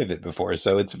never heard of it before.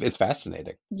 So it's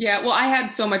fascinating. Yeah, well, I had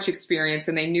so much experience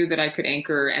and they knew that I could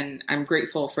anchor, and I'm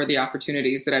grateful for the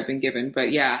opportunities that I've been given.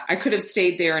 But yeah, I could have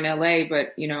stayed there in LA,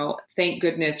 but, thank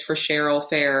goodness for Cheryl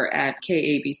Fair at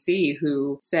KABC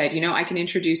who said, I can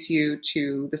introduce you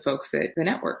to the folks at the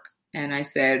network. And I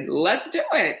said, let's do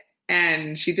it.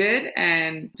 And she did.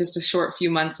 And just a short few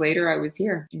months later, I was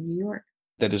here in New York.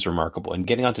 That is remarkable. And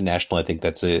getting onto national, I think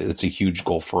that's a huge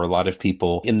goal for a lot of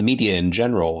people in the media in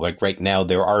general. Like right now,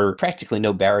 there are practically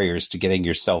no barriers to getting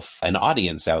yourself an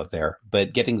audience out there,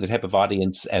 but getting the type of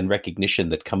audience and recognition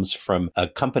that comes from a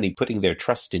company putting their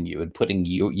trust in you and putting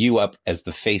you up as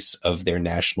the face of their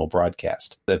national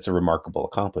broadcast. That's a remarkable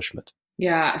accomplishment.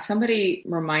 Yeah, somebody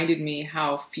reminded me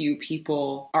how few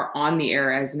people are on the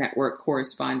air as network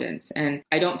correspondents, and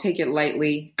I don't take it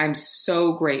lightly. I'm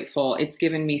so grateful. It's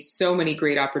given me so many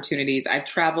great opportunities. I've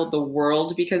traveled the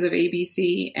world because of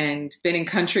ABC and been in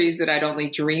countries that I'd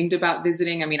only dreamed about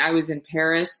visiting. I mean, I was in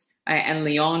Paris and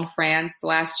Lyon, France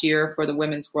last year for the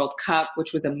Women's World Cup,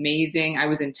 which was amazing. I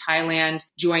was in Thailand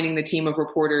joining the team of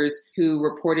reporters who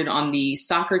reported on the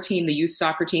soccer team, the youth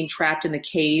soccer team trapped in the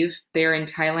cave there in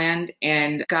Thailand.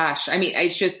 And gosh, I mean,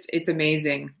 it's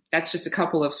amazing. That's just a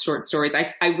couple of short stories.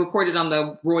 I reported on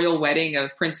the royal wedding of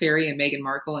Prince Harry and Meghan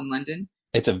Markle in London.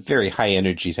 It's a very high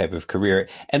energy type of career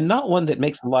and not one that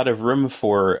makes a lot of room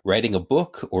for writing a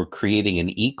book or creating an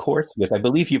e-course, because I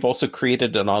believe you've also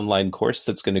created an online course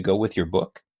that's going to go with your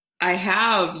book. I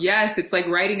have. Yes. It's like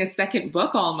writing a second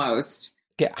book almost.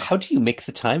 Yeah. How do you make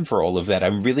the time for all of that?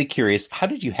 I'm really curious. How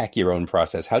did you hack your own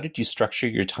process? How did you structure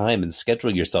your time and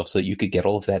schedule yourself so that you could get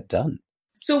all of that done?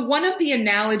 So one of the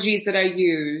analogies that I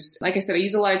use, like I said, I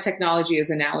use a lot of technology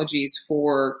as analogies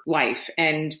for life.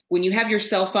 And when you have your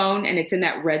cell phone and it's in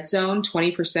that red zone,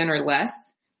 20% or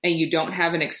less, and you don't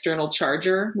have an external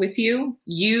charger with you,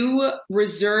 you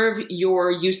reserve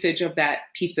your usage of that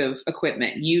piece of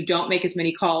equipment. You don't make as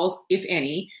many calls, if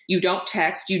any. You don't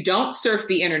text. You don't surf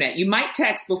the internet. You might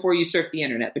text before you surf the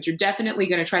internet, but you're definitely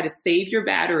going to try to save your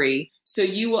battery. So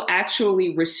you will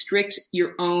actually restrict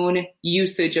your own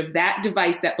usage of that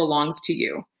device that belongs to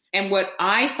you. And what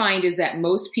I find is that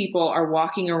most people are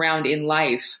walking around in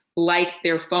life like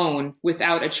their phone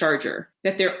without a charger,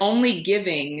 that they're only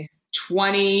giving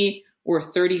 20 or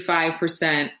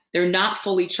 35%. They're not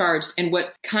fully charged. And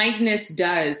what kindness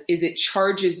does is it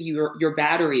charges your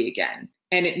battery again,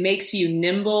 and it makes you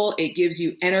nimble. It gives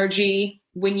you energy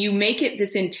when you make it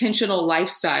this intentional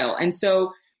lifestyle. And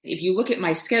so if you look at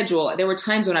my schedule, there were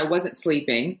times when I wasn't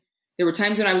sleeping. There were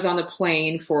times when I was on the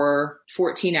plane for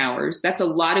 14 hours. That's a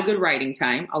lot of good writing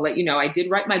time. I'll let you know. I did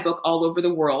write my book all over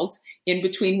the world in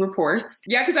between reports.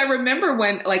 Yeah, because I remember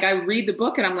when I read the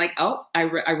book and I'm like, oh, I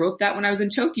wrote that when I was in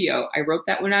Tokyo. I wrote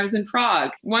that when I was in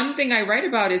Prague. One thing I write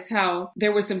about is how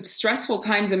there were some stressful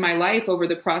times in my life over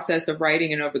the process of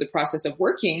writing and over the process of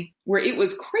working where it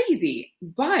was crazy,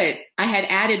 but I had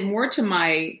added more to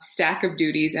my stack of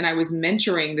duties, and I was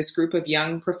mentoring this group of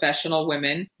young professional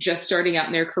women just starting out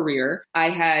in their career. I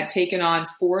had taken on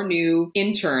 4 new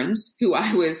interns who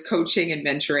I was coaching and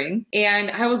mentoring.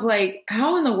 And I was like,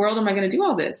 how in the world am I going to do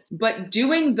all this? But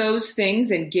doing those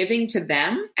things and giving to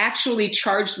them actually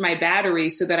charged my battery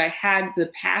so that I had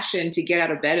the passion to get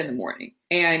out of bed in the morning.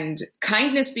 And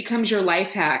kindness becomes your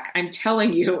life hack. I'm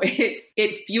telling you,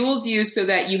 it fuels you so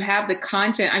that you have the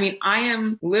content. I mean, I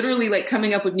am literally like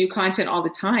coming up with new content all the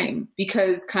time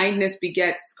because kindness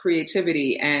begets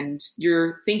creativity and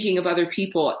you're thinking of other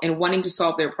people and wanting to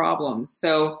solve their problems.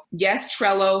 So yes,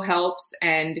 Trello helps.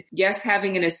 And yes,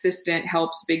 having an assistant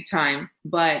helps big time,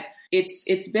 but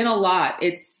it's been a lot.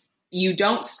 You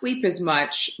don't sleep as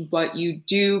much, but you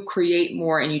do create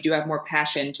more and you do have more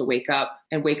passion to wake up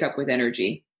with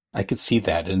energy. I could see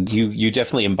that. And you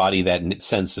definitely embody that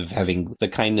sense of having the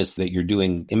kindness that you're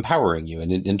doing, empowering you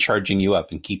and charging you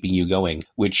up and keeping you going,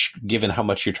 which given how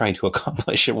much you're trying to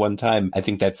accomplish at one time, I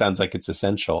think that sounds like it's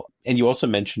essential. And you also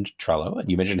mentioned Trello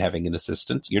and you mentioned having an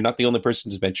assistant. You're not the only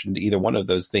person who's mentioned either one of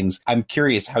those things. I'm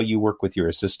curious how you work with your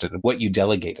assistant and what you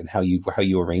delegate and how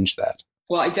you arrange that.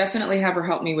 Well, I definitely have her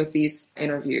help me with these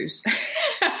interviews.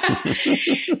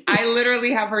 I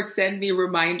literally have her send me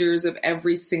reminders of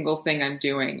every single thing I'm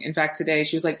doing. In fact, today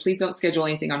she was like, please don't schedule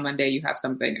anything on Monday. You have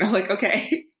something. And I'm like,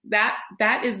 okay.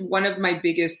 That is one of my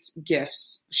biggest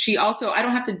gifts. She also, I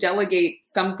don't have to delegate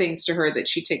some things to her that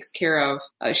she takes care of.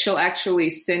 She'll actually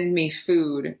send me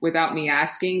food without me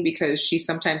asking because she's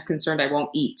sometimes concerned I won't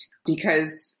eat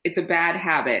because it's a bad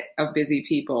habit of busy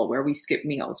people where we skip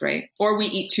meals, right? Or we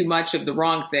eat too much of the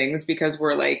wrong things because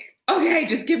we're like, okay,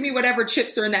 just give me whatever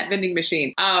chips are in that vending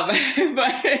machine. But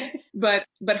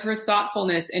her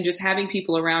thoughtfulness and just having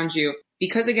people around you,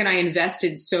 because again, I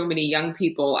invested so many young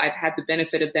people, I've had the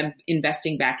benefit of them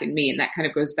investing back in me. And that kind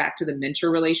of goes back to the mentor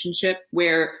relationship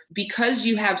where because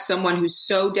you have someone who's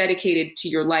so dedicated to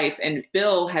your life and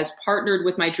Bill has partnered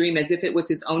with my dream as if it was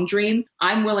his own dream,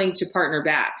 I'm willing to partner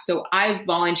back. So I've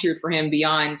volunteered for him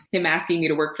beyond him asking me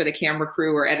to work for the camera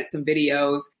crew or edit some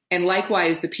videos. And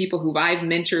likewise, the people who I've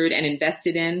mentored and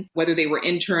invested in, whether they were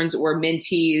interns or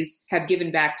mentees, have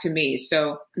given back to me.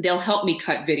 So they'll help me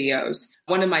cut videos.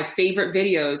 One of my favorite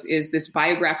videos is this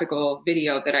biographical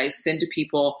video that I send to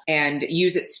people and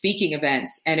use at speaking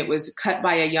events. And it was cut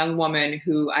by a young woman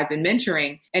who I've been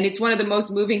mentoring. And it's one of the most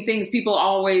moving things. People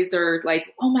always are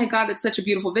like, oh my God, that's such a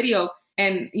beautiful video.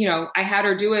 And, I had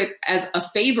her do it as a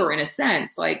favor in a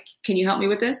sense, like, can you help me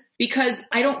with this? Because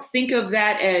I don't think of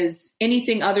that as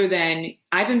anything other than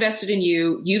I've invested in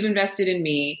you, you've invested in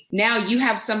me. Now you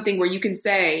have something where you can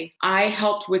say, I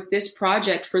helped with this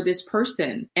project for this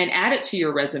person and add it to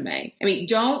your resume. I mean,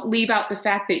 don't leave out the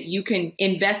fact that you can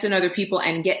invest in other people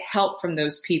and get help from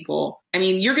those people. I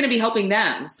mean, you're going to be helping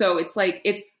them. So it's like,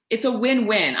 it's a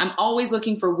win-win. I'm always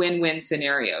looking for win-win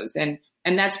scenarios. And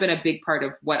that's been a big part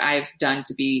of what I've done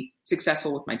to be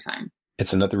successful with my time.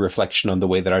 It's another reflection on the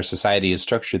way that our society is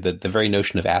structured, that the very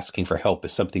notion of asking for help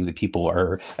is something that people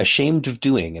are ashamed of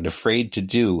doing and afraid to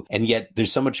do. And yet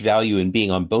there's so much value in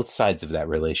being on both sides of that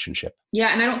relationship.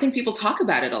 Yeah. And I don't think people talk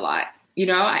about it a lot.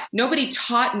 Nobody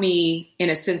taught me in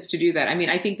a sense to do that. I mean,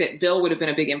 I think that Bill would have been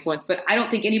a big influence, but I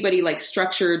don't think anybody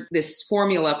structured this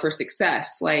formula for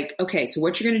success. Like, okay, so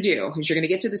what you're going to do is you're going to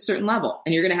get to this certain level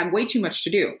and you're going to have way too much to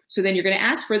do. So then you're going to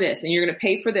ask for this and you're going to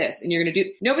pay for this and you're going to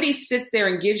do, nobody sits there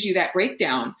and gives you that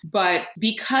breakdown. But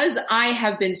because I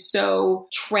have been so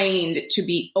trained to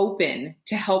be open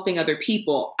to helping other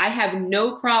people, I have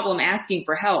no problem asking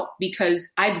for help because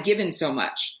I've given so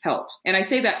much help. And I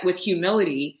say that with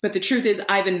humility, but the truth is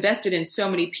I've invested in so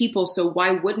many people. So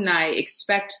why wouldn't I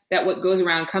expect that what goes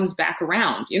around comes back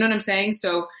around? You know what I'm saying?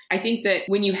 So I think that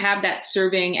when you have that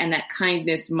serving and that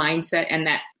kindness mindset and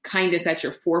that kindness at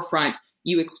your forefront,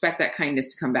 you expect that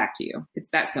kindness to come back to you.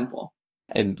 It's that simple.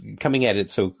 And coming at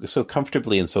it so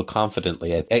comfortably and so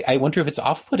confidently, I wonder if it's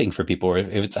off-putting for people or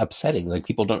if it's upsetting. Like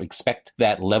people don't expect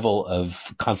that level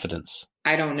of confidence.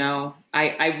 I don't know.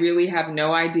 I really have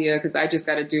no idea because I just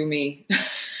got to do me.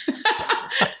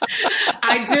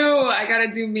 I got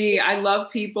to do me. I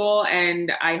love people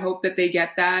and I hope that they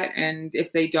get that. And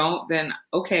if they don't, then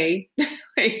okay.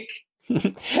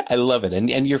 I love it.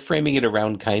 And you're framing it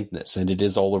around kindness. And it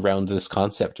is all around this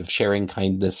concept of sharing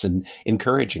kindness and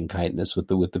encouraging kindness with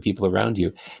the people around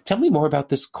you. Tell me more about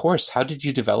this course. How did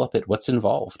you develop it? What's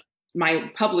involved?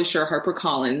 my publisher,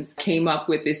 HarperCollins, came up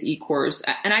with this e-course.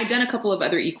 And I'd done a couple of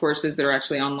other e-courses that are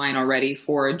actually online already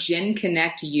for Gen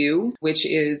Connect U, which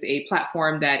is a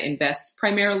platform that invests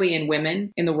primarily in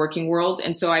women in the working world.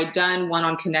 And so I'd done one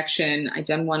on connection. I'd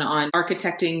done one on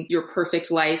architecting your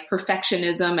perfect life,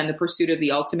 perfectionism and the pursuit of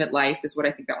the ultimate life is what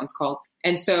I think that one's called.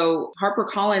 And so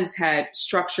HarperCollins had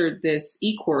structured this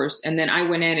e-course, and then I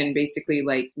went in and basically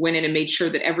went in and made sure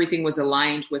that everything was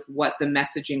aligned with what the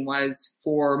messaging was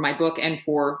for my book and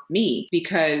for me,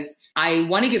 because I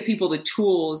want to give people the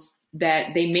tools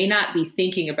that they may not be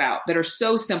thinking about that are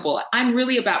so simple. I'm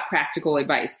really about practical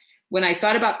advice. When I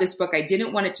thought about this book, I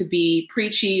didn't want it to be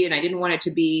preachy, and I didn't want it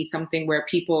to be something where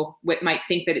people might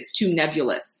think that it's too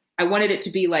nebulous. I wanted it to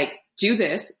be like, do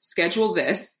this, schedule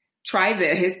this, try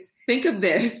this, think of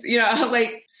this,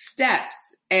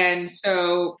 steps. And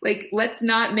so let's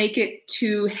not make it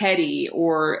too heady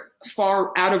or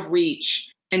far out of reach.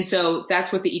 And so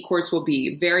that's what the e-course will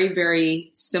be. Very, very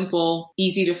simple,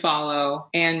 easy to follow,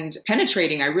 and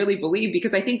penetrating, I really believe,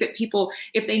 because I think that people,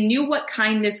 if they knew what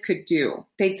kindness could do,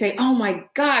 they'd say, oh my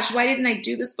gosh, why didn't I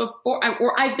do this before?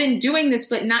 Or I've been doing this,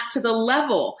 but not to the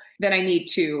level that I need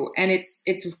to. And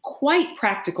it's quite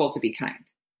practical to be kind.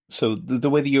 So the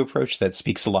way that you approach that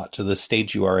speaks a lot to the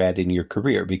stage you are at in your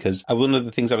career, because one of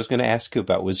the things I was going to ask you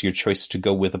about was your choice to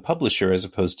go with a publisher as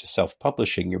opposed to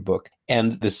self-publishing your book.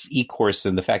 And this e-course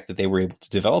and the fact that they were able to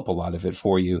develop a lot of it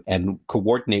for you and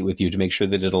coordinate with you to make sure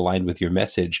that it aligned with your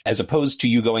message, as opposed to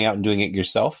you going out and doing it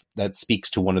yourself, that speaks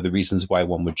to one of the reasons why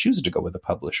one would choose to go with a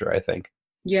publisher, I think.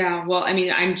 Yeah, well, I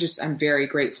mean, I'm very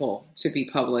grateful to be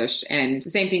published. And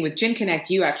the same thing with Gen Connect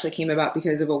U actually came about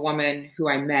because of a woman who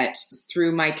I met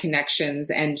through my connections.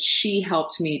 And she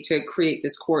helped me to create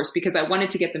this course because I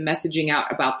wanted to get the messaging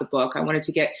out about the book. I wanted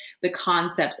to get the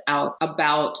concepts out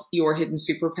about your hidden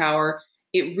superpower.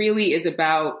 It really is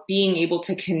about being able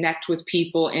to connect with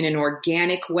people in an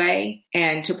organic way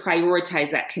and to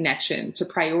prioritize that connection, to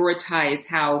prioritize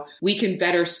how we can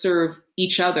better serve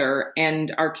each other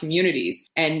and our communities.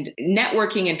 And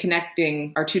networking and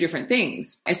connecting are two different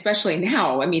things, especially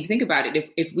now. I mean, think about it.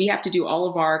 If we have to do all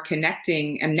of our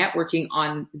connecting and networking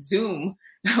on Zoom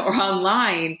or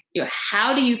online,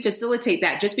 how do you facilitate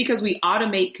that? Just because we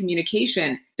automate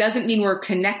communication doesn't mean we're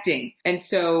connecting. And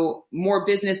so more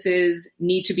businesses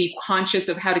need to be conscious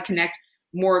of how to connect.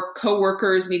 More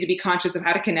coworkers need to be conscious of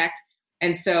how to connect.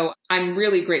 And so I'm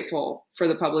really grateful for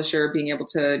the publisher being able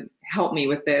to help me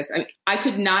with this. I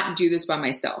could not do this by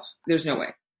myself. There's no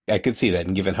way. I could see that.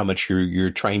 And given how much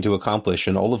you're trying to accomplish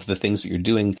and all of the things that you're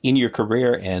doing in your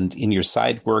career and in your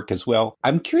side work as well,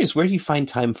 I'm curious, where do you find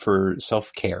time for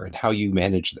self-care and how you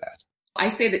manage that? I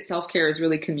say that self-care is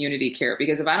really community care,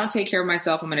 because if I don't take care of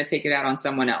myself, I'm going to take it out on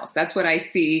someone else. That's what I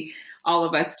see all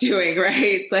of us doing, right?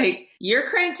 It's like, you're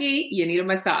cranky, you need a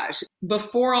massage.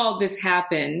 Before all this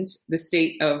happened, the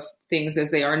state of things as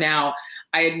they are now,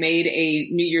 I had made a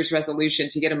New Year's resolution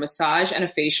to get a massage and a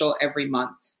facial every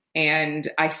month. And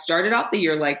I started off the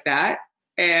year like that.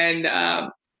 And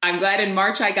I'm glad in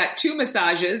March I got 2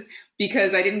 massages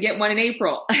because I didn't get one in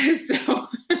April.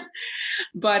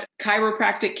 But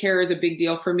chiropractic care is a big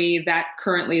deal for me. That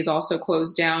currently is also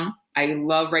closed down. I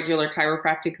love regular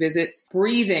chiropractic visits.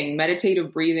 Breathing,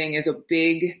 meditative breathing is a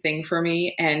big thing for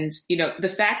me. And,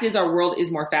 the fact is our world is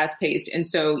more fast paced. And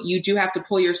so you do have to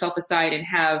pull yourself aside and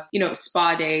have,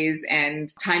 spa days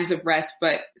and times of rest.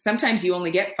 But sometimes you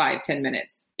only get 5-10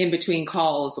 minutes in between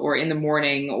calls or in the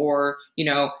morning or,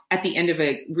 at the end of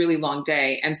a really long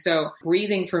day. And so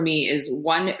breathing for me is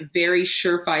one very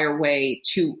surefire way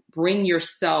to bring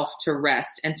yourself to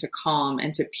rest and to calm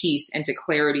and to peace and to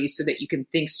clarity so that you can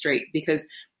think straight, because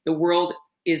the world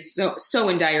is so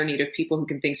in dire need of people who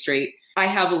can think straight. I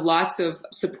have lots of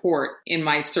support in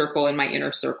my circle, in my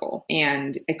inner circle,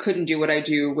 and I couldn't do what I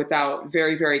do without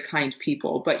very, very kind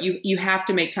people. But you have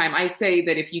to make time. I say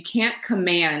that if you can't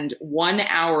command 1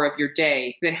 hour of your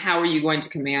day, then how are you going to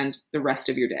command the rest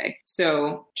of your day?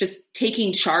 So just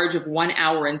taking charge of 1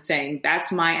 hour and saying,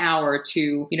 that's my hour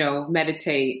to,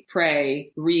 meditate,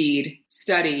 pray, read,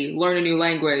 study, learn a new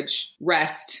language,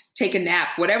 rest, take a nap,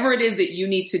 whatever it is that you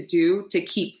need to do to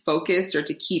keep focused or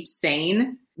to keep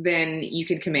sane, then you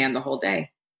can command the whole day.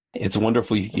 It's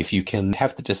wonderful if you can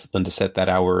have the discipline to set that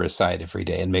hour aside every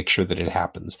day and make sure that it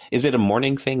happens. Is it a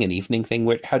morning thing, an evening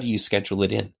thing? How do you schedule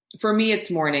it in? For me,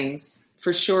 it's mornings.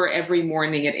 For sure, every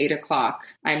morning at 8:00,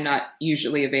 I'm not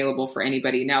usually available for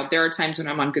anybody. Now, there are times when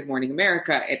I'm on Good Morning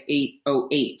America at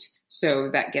 8:08. So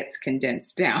that gets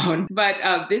condensed down. But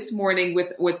this morning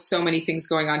with so many things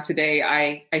going on today,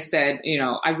 I said,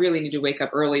 I really need to wake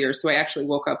up earlier. So I actually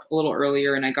woke up a little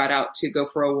earlier and I got out to go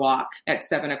for a walk at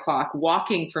 7:00.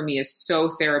 Walking for me is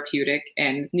so therapeutic,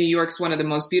 and New York's one of the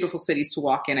most beautiful cities to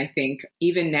walk in, I think.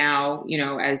 Even now,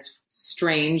 as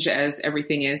strange as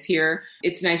everything is here,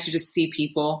 it's nice to just see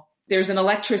people. There's an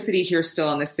electricity here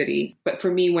still in the city. But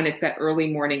for me, when it's that early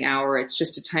morning hour, it's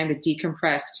just a time to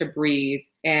decompress, to breathe,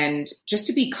 and just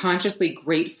to be consciously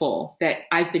grateful that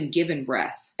I've been given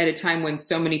breath at a time when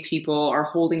so many people are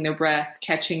holding their breath,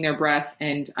 catching their breath,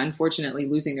 and unfortunately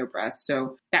losing their breath.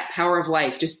 So that power of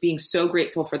life, just being so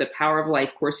grateful for the power of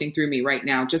life coursing through me right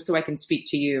now, just so I can speak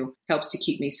to you, helps to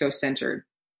keep me so centered.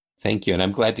 Thank you. And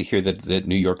I'm glad to hear that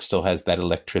New York still has that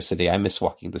electricity. I miss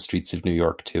walking the streets of New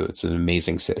York, too. It's an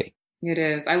amazing city. It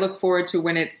is. I look forward to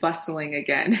when it's bustling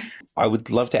again. I would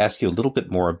love to ask you a little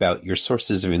bit more about your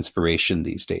sources of inspiration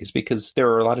these days, because there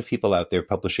are a lot of people out there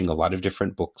publishing a lot of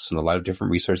different books and a lot of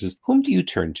different resources. Whom do you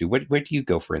turn to? Where do you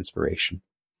go for inspiration?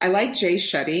 I like Jay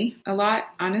Shetty a lot,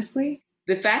 honestly.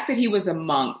 The fact that he was a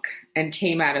monk and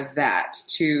came out of that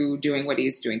to doing what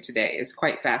he's doing today is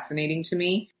quite fascinating to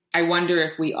me. I wonder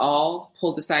if we all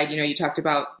pulled aside, you talked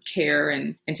about care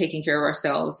and taking care of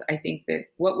ourselves. I think that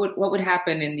what would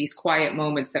happen in these quiet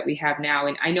moments that we have now,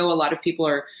 and I know a lot of people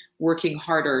are working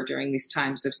harder during these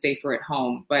times of safer at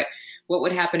home, but what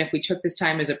would happen if we took this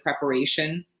time as a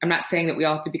preparation? I'm not saying that we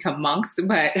all have to become monks,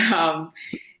 but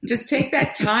just take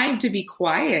that time to be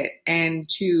quiet and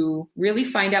to really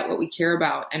find out what we care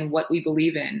about and what we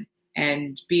believe in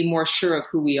and be more sure of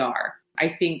who we are. I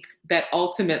think that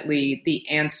ultimately the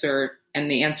answer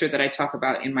that I talk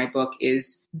about in my book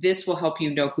is this will help you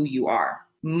know who you are,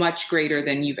 much greater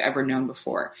than you've ever known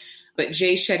before. But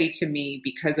Jay Shetty, to me,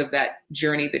 because of that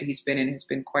journey that he's been in, has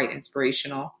been quite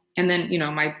inspirational. And then,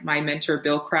 my mentor,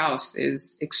 Bill Krause,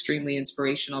 is extremely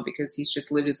inspirational because he's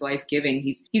just lived his life giving.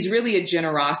 He's really a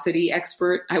generosity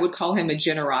expert. I would call him a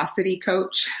generosity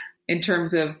coach in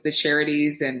terms of the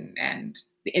charities and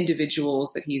the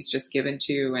individuals that he's just given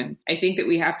to. And I think that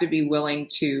we have to be willing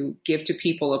to give to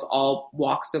people of all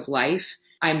walks of life.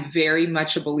 I'm very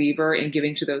much a believer in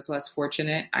giving to those less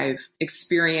fortunate. I've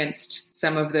experienced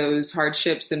some of those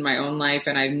hardships in my own life,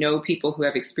 and I know people who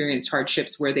have experienced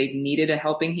hardships where they've needed a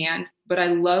helping hand. But I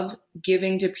love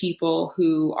giving to people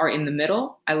who are in the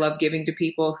middle. I love giving to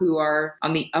people who are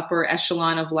on the upper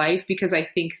echelon of life, because I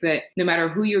think that no matter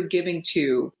who you're giving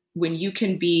to, when you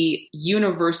can be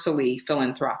universally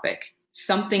philanthropic,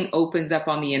 something opens up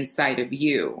on the inside of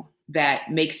you that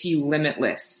makes you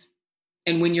limitless.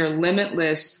 And when you're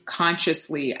limitless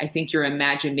consciously, I think your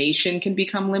imagination can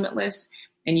become limitless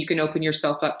and you can open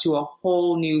yourself up to a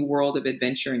whole new world of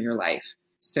adventure in your life.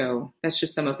 So that's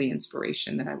just some of the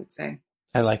inspiration that I would say.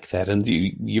 I like that. And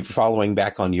you're following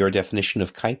back on your definition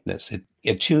of kindness. It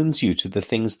attunes you to the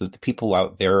things that the people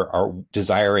out there are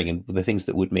desiring and the things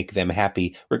that would make them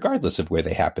happy, regardless of where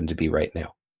they happen to be right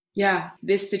now. Yeah,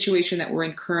 this situation that we're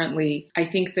in currently, I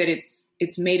think that it's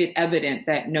made it evident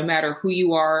that no matter who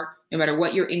you are, no matter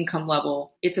what your income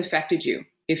level, it's affected you.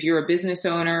 If you're a business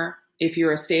owner, if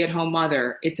you're a stay-at-home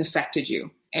mother, it's affected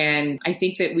you. And I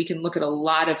think that we can look at a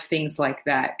lot of things like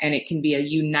that, and it can be a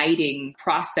uniting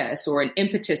process or an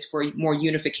impetus for more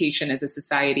unification as a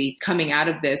society coming out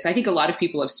of this. I think a lot of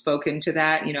people have spoken to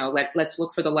that. Let's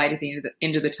look for the light at the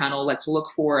end of the tunnel. Let's look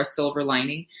for a silver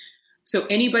lining. So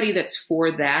anybody that's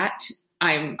for that,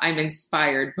 I'm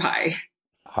inspired by.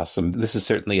 Awesome. This is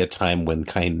certainly a time when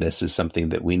kindness is something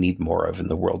that we need more of in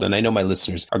the world. And I know my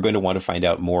listeners are going to want to find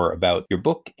out more about your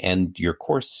book and your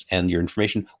course and your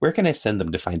information. Where can I send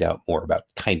them to find out more about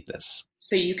kindness?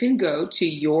 So you can go to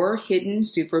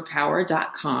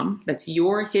yourhiddensuperpower.com. That's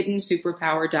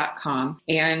yourhiddensuperpower.com.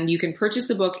 And you can purchase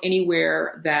the book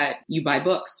anywhere that you buy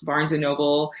books, Barnes &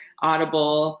 Noble,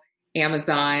 Audible,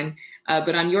 Amazon.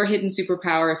 But on Your Hidden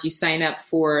Superpower, if you sign up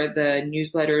for the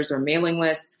newsletters or mailing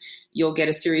lists, you'll get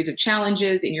a series of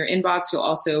challenges in your inbox. You'll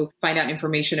also find out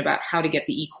information about how to get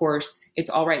the e-course. It's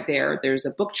all right there. There's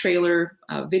a book trailer,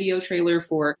 a video trailer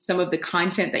for some of the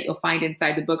content that you'll find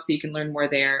inside the book, so you can learn more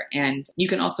there. And you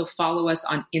can also follow us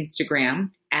on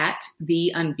Instagram at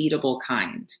The Unbeatable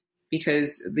Kind,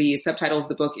 because the subtitle of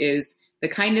the book is The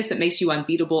Kindness That Makes You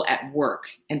Unbeatable at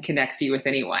Work and Connects You with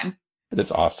Anyone.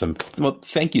 That's awesome. Well,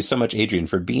 thank you so much, Adrienne,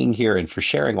 for being here and for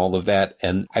sharing all of that.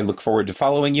 And I look forward to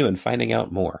following you and finding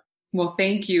out more. Well,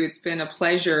 thank you. It's been a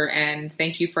pleasure. And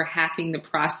thank you for hacking the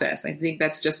process. I think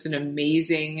that's just an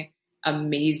amazing,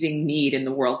 amazing need in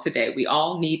the world today. We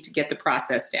all need to get the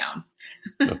process down.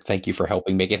 Well, thank you for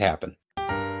helping make it happen.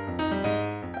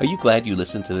 Are you glad you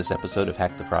listened to this episode of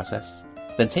Hack the Process?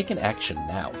 Then take an action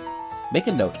now. Make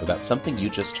a note about something you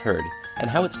just heard and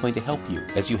how it's going to help you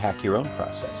as you hack your own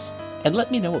process. And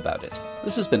let me know about it.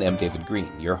 This has been M. David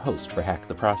Green, your host for Hack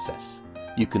the Process.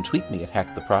 You can tweet me at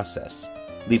Hack the Process,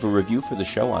 leave a review for the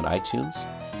show on iTunes,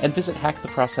 and visit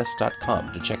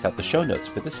hacktheprocess.com to check out the show notes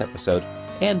for this episode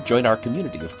and join our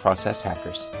community of process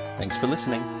hackers. Thanks for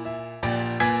listening.